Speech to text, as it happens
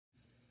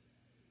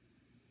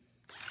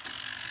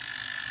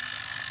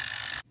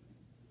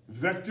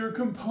Vector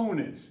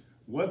components,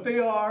 what they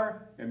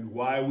are and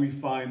why we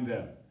find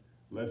them.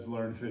 Let's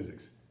learn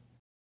physics.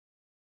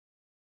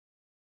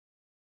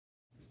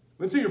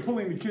 Let's say you're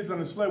pulling the kids on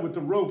a sled with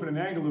the rope at an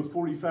angle of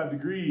 45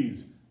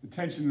 degrees. The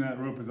tension in that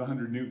rope is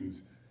 100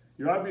 newtons.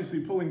 You're obviously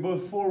pulling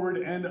both forward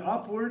and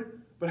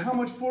upward, but how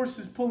much force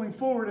is pulling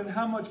forward and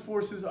how much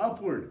force is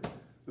upward?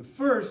 The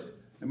first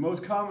and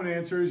most common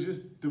answer is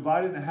just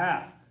divide it in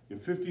half. You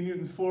have 50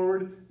 newtons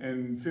forward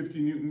and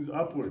 50 newtons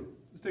upward.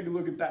 Let's take a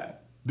look at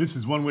that. This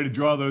is one way to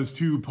draw those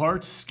two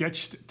parts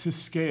sketched to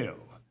scale.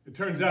 It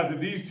turns out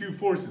that these two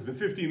forces, the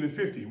 50 and the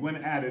 50, when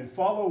added,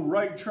 follow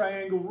right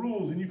triangle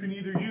rules, and you can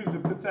either use the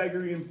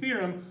Pythagorean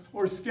theorem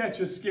or sketch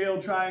a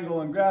scaled triangle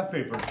on graph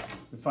paper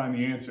to find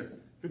the answer.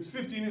 If it's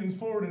 50 newtons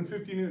forward and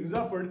 50 newtons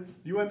upward,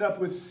 you end up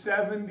with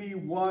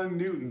 71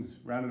 newtons,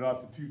 rounded off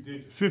to 2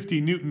 digits.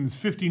 50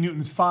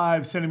 newtons,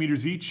 5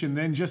 centimeters each, and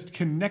then just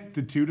connect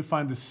the two to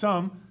find the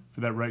sum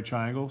for that right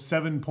triangle,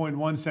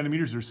 7.1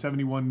 centimeters or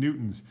 71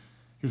 newtons.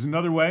 Here's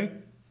another way,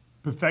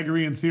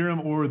 Pythagorean theorem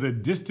or the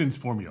distance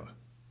formula.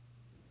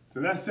 So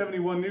that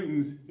 71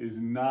 newtons is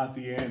not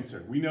the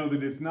answer. We know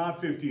that it's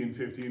not 50 and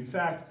 50. In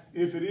fact,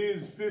 if it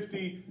is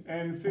 50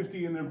 and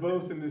 50 and they're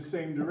both in the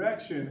same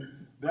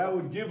direction, that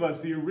would give us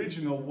the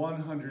original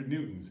 100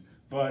 newtons.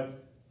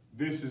 But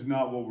this is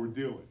not what we're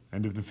doing.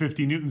 And if the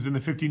 50 newtons and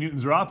the 50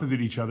 newtons are opposite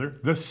each other,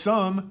 the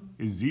sum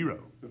is 0.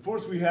 The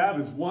force we have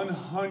is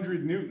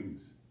 100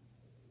 newtons.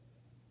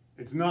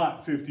 It's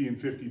not 50 and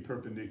 50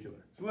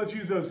 perpendicular. So let's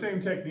use those same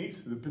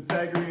techniques, the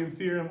Pythagorean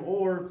theorem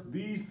or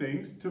these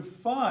things, to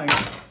find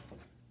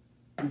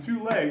the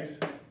two legs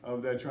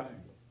of that triangle.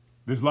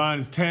 This line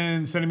is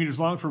 10 centimeters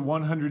long for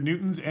 100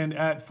 newtons and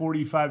at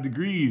 45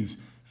 degrees.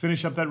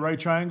 Finish up that right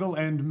triangle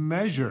and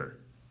measure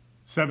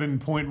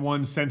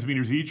 7.1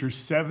 centimeters each or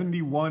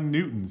 71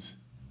 newtons.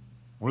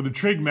 Or the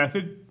trig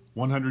method,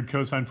 100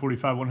 cosine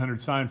 45, 100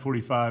 sine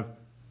 45.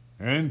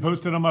 And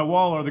posted on my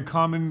wall are the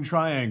common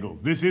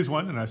triangles. This is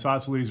one, an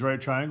isosceles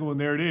right triangle, and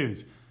there it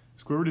is.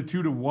 Square root of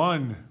 2 to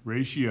 1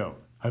 ratio.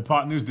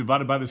 Hypotenuse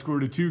divided by the square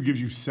root of 2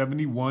 gives you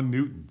 71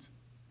 newtons.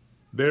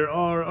 There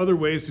are other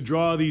ways to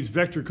draw these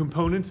vector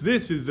components.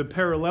 This is the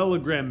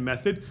parallelogram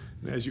method.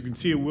 And as you can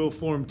see, it will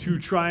form two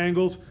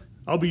triangles.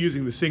 I'll be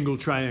using the single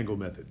triangle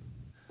method.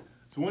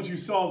 So once you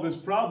solve this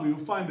problem, you'll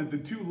find that the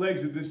two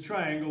legs of this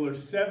triangle are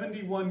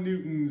 71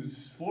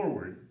 newtons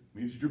forward.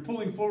 Means you're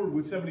pulling forward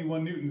with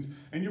 71 newtons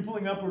and you're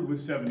pulling upward with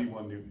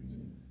 71 newtons.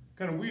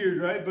 Kind of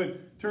weird, right?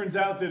 But turns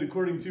out that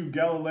according to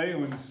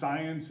Galileo and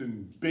science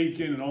and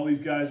Bacon and all these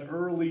guys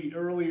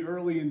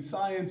early in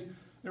science,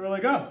 they were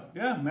like, oh,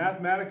 yeah,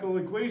 mathematical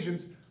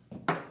equations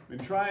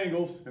and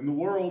triangles and the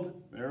world,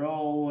 they're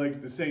all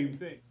like the same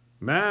thing.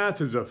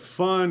 Math is a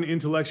fun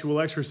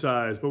intellectual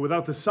exercise, but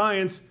without the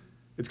science,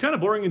 it's kind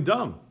of boring and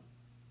dumb.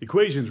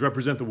 Equations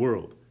represent the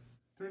world.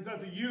 Turns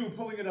out that you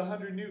pulling at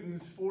 100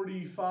 newtons,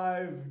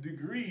 45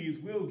 degrees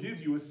will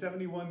give you a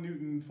 71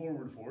 newton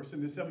forward force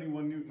and a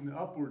 71 newton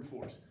upward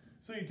force.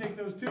 So you take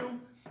those two,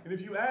 and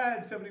if you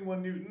add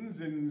 71 newtons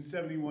and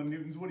 71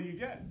 newtons, what do you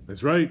get?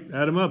 That's right,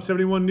 add them up,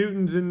 71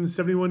 newtons and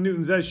 71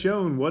 newtons as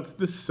shown. What's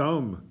the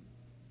sum?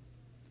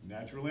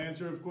 Natural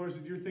answer, of course,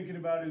 that you're thinking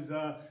about is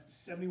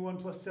 71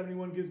 plus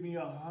 71 gives me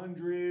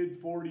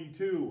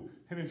 142.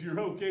 And if you're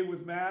okay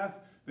with math,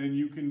 then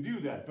you can do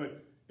that,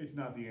 but it's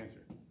not the answer.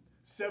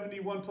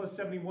 71 plus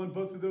 71,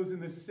 both of those in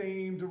the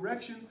same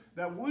direction,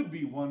 that would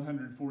be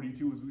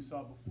 142 as we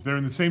saw before. If they're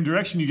in the same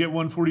direction, you get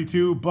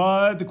 142,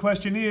 but the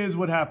question is,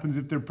 what happens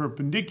if they're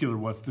perpendicular?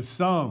 What's the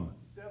sum?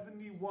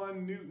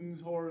 71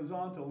 newtons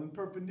horizontal, and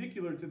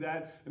perpendicular to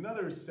that,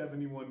 another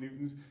 71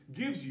 newtons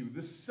gives you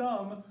the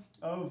sum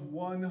of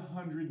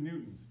 100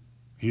 newtons.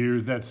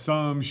 Here's that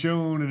sum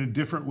shown in a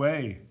different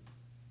way.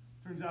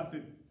 Turns out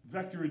that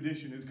vector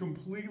addition is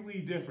completely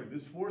different.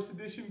 This force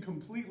addition,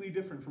 completely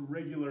different from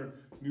regular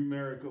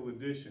numerical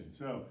addition.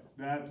 So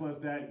that plus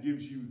that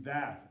gives you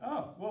that.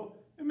 Oh, well,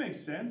 it makes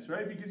sense,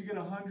 right? Because you get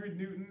 100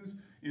 newtons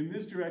in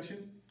this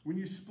direction. When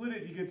you split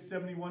it, you get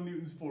 71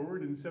 newtons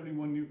forward and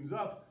 71 newtons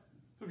up.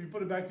 So if you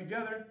put it back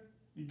together,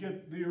 you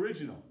get the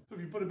original. So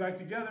if you put it back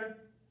together,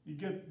 you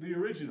get the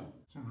original.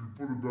 So if you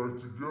put it back together, you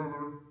get the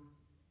original.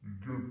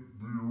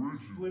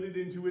 Split it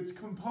into its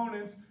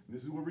components.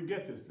 This is where we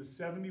get this. The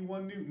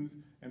 71 newtons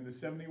and the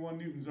 71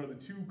 newtons are the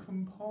two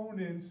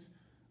components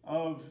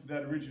of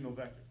that original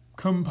vector.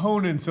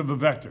 Components of a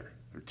vector.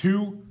 They're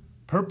two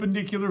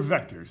perpendicular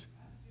vectors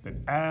that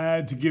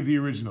add to give the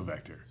original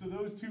vector. So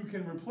those two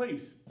can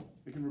replace.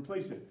 They can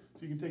replace it.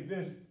 So you can take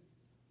this,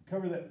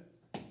 cover that.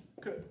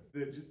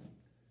 Just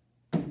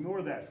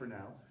ignore that for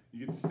now.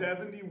 You get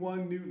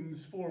 71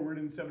 newtons forward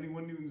and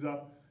 71 newtons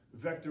up.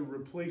 Vector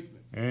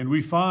replacement. And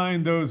we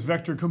find those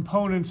vector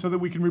components so that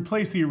we can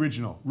replace the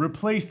original.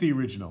 Replace the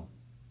original.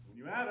 When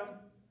you add them,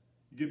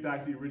 you get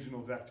back the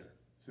original vector.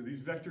 So these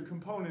vector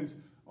components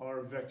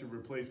are vector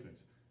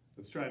replacements.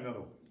 Let's try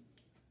another one.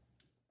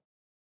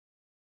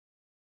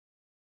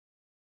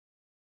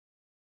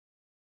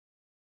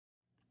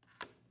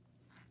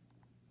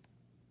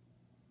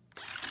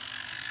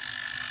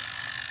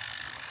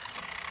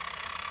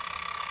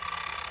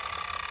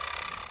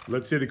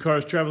 Let's say the car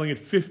is traveling at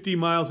 50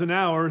 miles an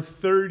hour,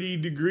 30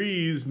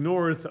 degrees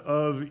north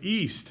of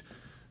east.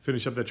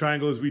 Finish up that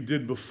triangle as we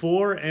did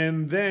before,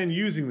 and then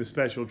using the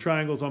special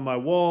triangles on my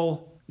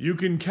wall, you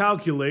can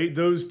calculate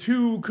those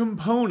two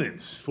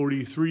components,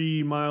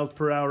 43 miles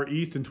per hour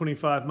east and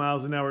 25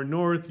 miles an hour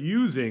north,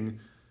 using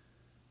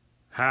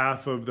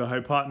half of the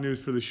hypotenuse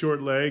for the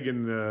short leg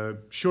and the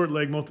short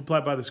leg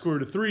multiplied by the square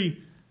root of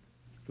 3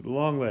 for the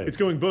long leg. It's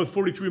going both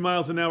 43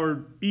 miles an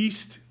hour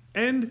east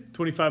and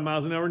 25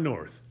 miles an hour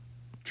north.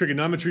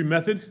 Trigonometry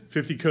method,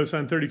 50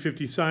 cosine 30,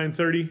 50 sine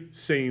 30,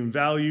 same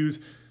values.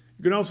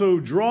 You can also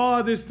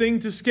draw this thing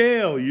to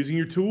scale using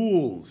your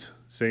tools.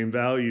 Same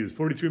values,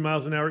 43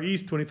 miles an hour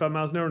east, 25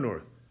 miles an hour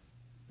north.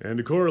 And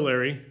a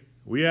corollary,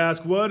 we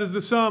ask, what is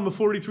the sum of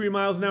 43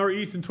 miles an hour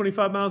east and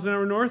 25 miles an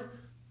hour north?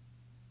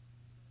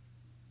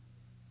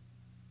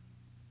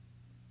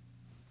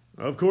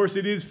 Of course,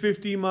 it is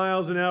 50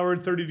 miles an hour,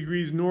 30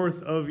 degrees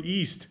north of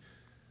east.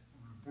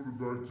 Put it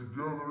back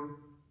together,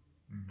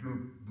 you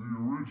get the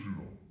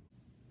original.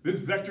 This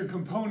vector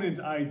component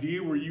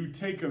idea where you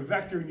take a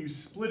vector and you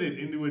split it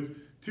into its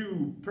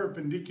two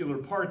perpendicular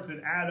parts that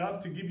add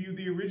up to give you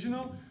the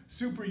original,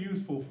 super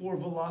useful for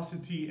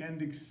velocity and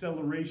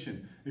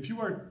acceleration. If you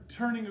are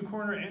turning a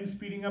corner and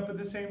speeding up at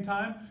the same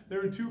time,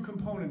 there are two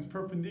components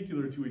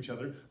perpendicular to each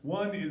other.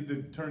 One is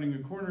the turning a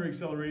corner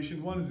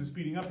acceleration, one is the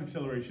speeding up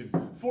acceleration.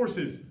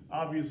 Forces,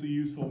 obviously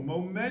useful.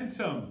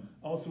 Momentum,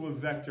 also a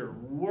vector.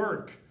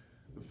 Work.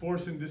 The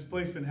force and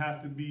displacement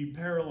have to be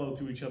parallel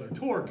to each other.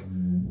 Torque,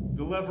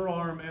 the lever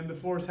arm and the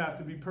force have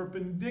to be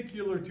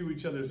perpendicular to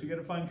each other, so you got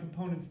to find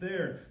components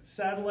there.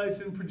 Satellites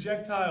and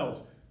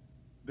projectiles,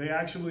 they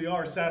actually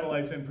are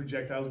satellites and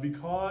projectiles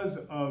because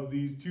of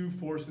these two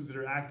forces that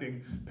are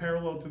acting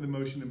parallel to the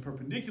motion and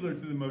perpendicular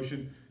to the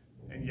motion,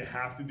 and you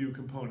have to do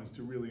components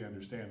to really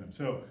understand them.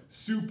 So,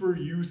 super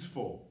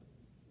useful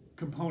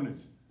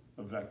components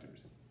of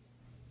vectors.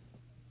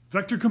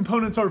 Vector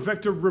components are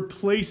vector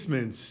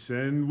replacements,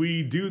 and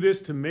we do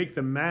this to make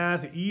the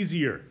math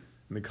easier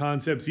and the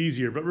concepts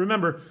easier. But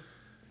remember,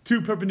 two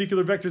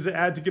perpendicular vectors that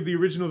add to give the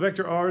original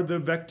vector are the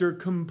vector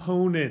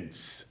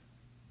components.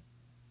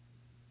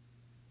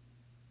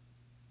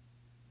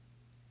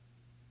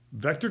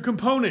 Vector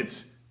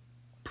components,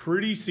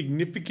 pretty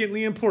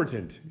significantly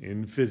important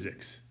in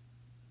physics.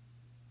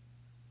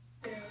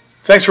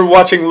 Thanks for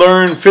watching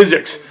Learn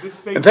Physics,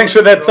 and thanks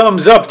for that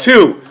thumbs up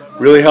too.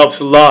 Really helps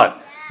a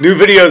lot. New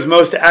videos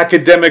most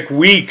academic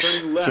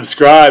weeks.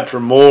 Subscribe for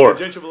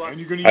more.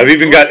 I've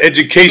even got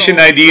education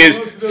ideas,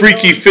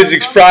 Freaky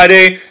Physics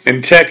Friday,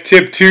 and Tech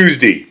Tip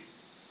Tuesday.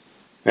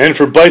 And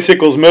for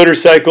bicycles,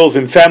 motorcycles,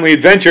 and family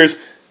adventures,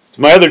 it's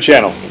my other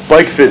channel,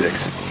 Bike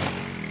Physics.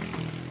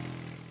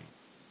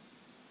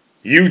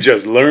 You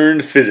just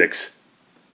learned physics.